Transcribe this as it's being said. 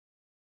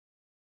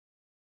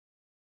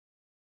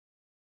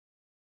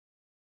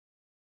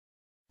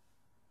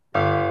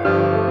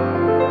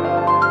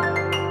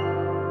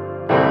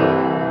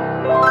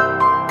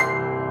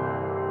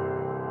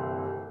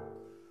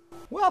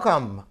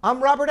Welcome.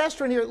 I'm Robert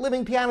Estrin here at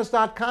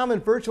livingpianos.com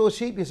and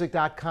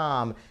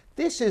virtualsheetmusic.com.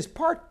 This is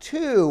part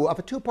 2 of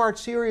a 2-part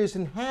series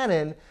in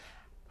Hanon.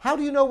 How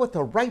do you know what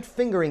the right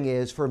fingering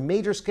is for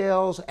major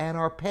scales and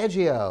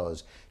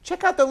arpeggios?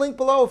 Check out the link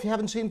below if you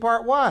haven't seen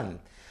part 1.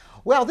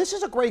 Well, this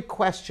is a great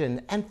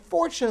question, and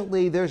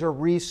fortunately there's a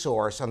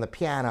resource on the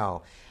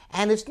piano.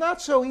 And it's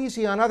not so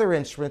easy on other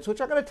instruments, which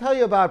I'm going to tell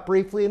you about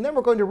briefly, and then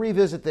we're going to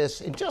revisit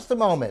this in just a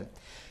moment.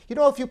 You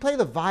know, if you play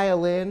the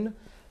violin,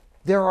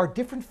 there are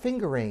different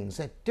fingerings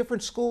at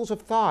different schools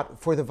of thought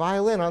for the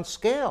violin on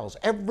scales.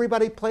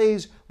 Everybody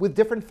plays with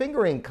different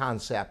fingering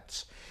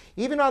concepts.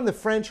 Even on the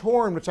French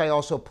horn, which I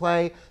also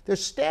play,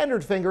 there's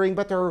standard fingering,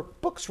 but there are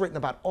books written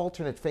about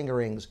alternate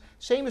fingerings.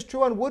 Same is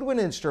true on woodwind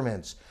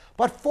instruments.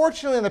 But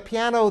fortunately on the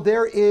piano,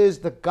 there is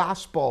the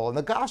gospel, and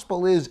the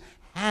gospel is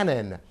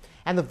Hanon.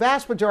 And the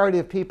vast majority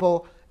of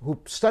people who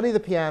study the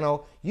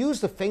piano use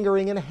the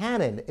fingering in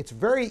Hanon. It's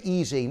very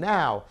easy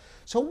now.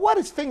 So what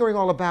is fingering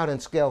all about in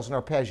scales and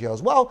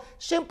arpeggios? Well,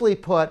 simply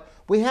put,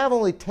 we have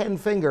only 10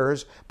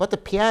 fingers, but the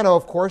piano,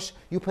 of course,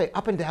 you play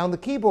up and down the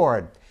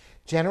keyboard.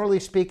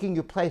 Generally speaking,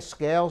 you play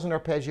scales and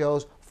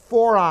arpeggios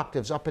 4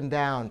 octaves up and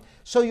down.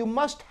 So you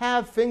must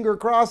have finger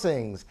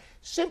crossings.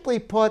 Simply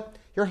put,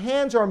 your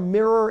hands are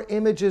mirror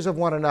images of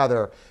one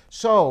another.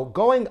 So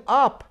going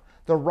up,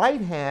 the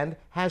right hand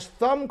has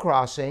thumb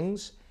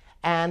crossings,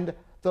 and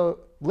the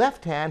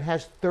left hand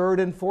has 3rd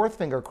and 4th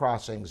finger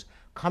crossings.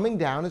 Coming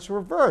down, it's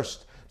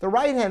reversed. The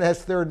right hand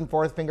has 3rd and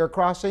 4th finger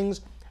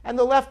crossings, and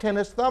the left hand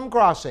has thumb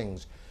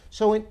crossings.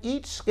 So in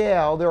each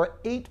scale, there are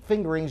 8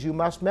 fingerings you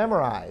must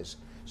memorize.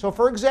 So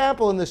for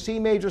example, in the C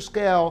major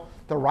scale,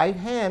 the right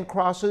hand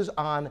crosses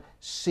on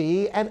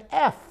C and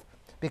F,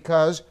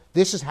 because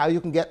this is how you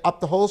can get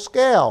up the whole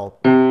scale.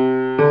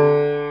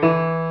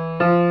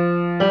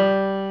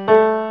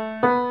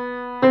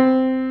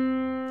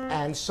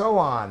 And so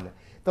on.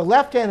 The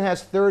left hand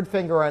has 3rd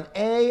finger on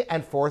A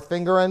and 4th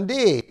finger on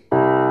D.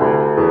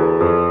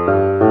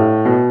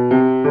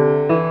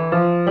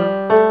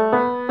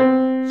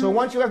 So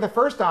once you have the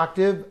first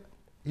octave,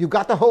 you've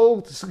got the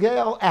whole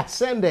scale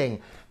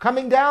ascending.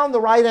 Coming down,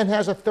 the right hand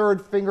has a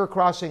 3rd finger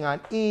crossing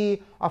on E,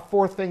 a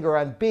 4th finger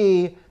on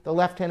B. The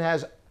left hand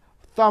has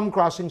thumb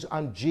crossings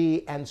on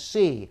G and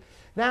C.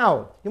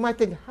 Now, you might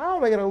think, how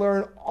am I going to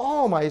learn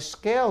all my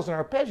scales and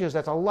arpeggios?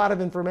 That's a lot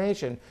of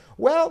information.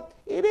 Well,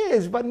 it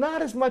is, but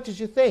not as much as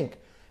you think,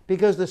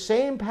 because the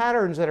same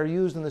patterns that are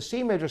used in the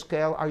C major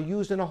scale are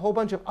used in a whole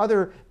bunch of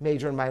other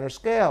major and minor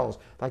scales,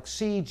 like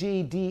C,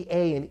 G, D,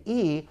 A, and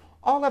E,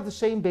 all have the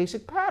same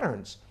basic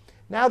patterns.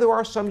 Now, there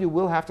are some you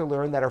will have to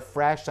learn that are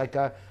fresh, like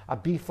a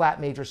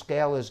B-flat major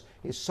scale is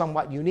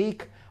somewhat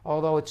unique,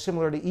 although it's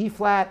similar to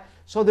E-flat.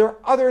 So there are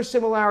other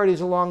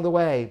similarities along the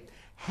way.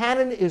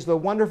 Hanon is the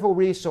wonderful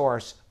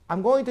resource.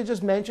 I'm going to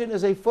just mention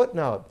as a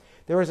footnote,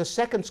 there is a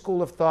second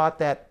school of thought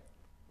that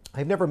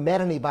I've never met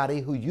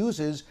anybody who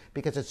uses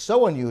because it's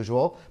so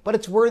unusual, but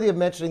it's worthy of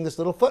mentioning this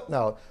little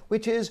footnote,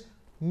 which is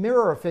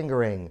mirror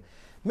fingering.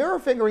 Mirror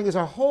fingering is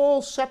a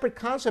whole separate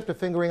concept of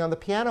fingering on the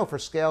piano for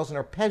scales and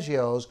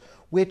arpeggios,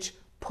 which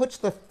puts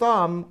the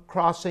thumb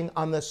crossing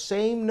on the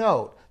same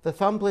note. The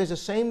thumb plays the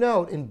same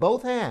note in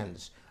both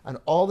hands on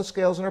all the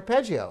scales and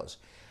arpeggios.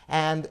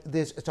 And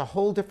it's a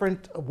whole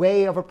different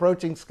way of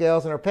approaching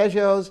scales and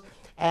arpeggios.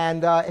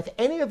 And if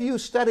any of you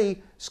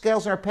study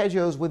scales and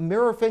arpeggios with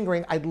mirror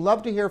fingering, I'd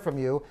love to hear from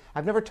you.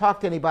 I've never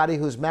talked to anybody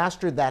who's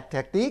mastered that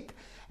technique,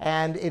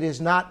 and it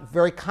is not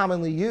very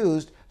commonly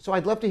used. So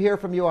I'd love to hear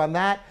from you on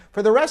that.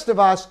 For the rest of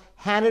us,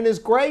 Hanon is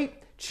great.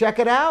 Check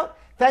it out.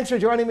 Thanks for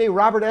joining me,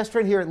 Robert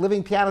Estrin, here at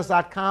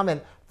livingpianos.com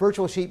and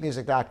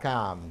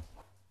virtualsheetmusic.com.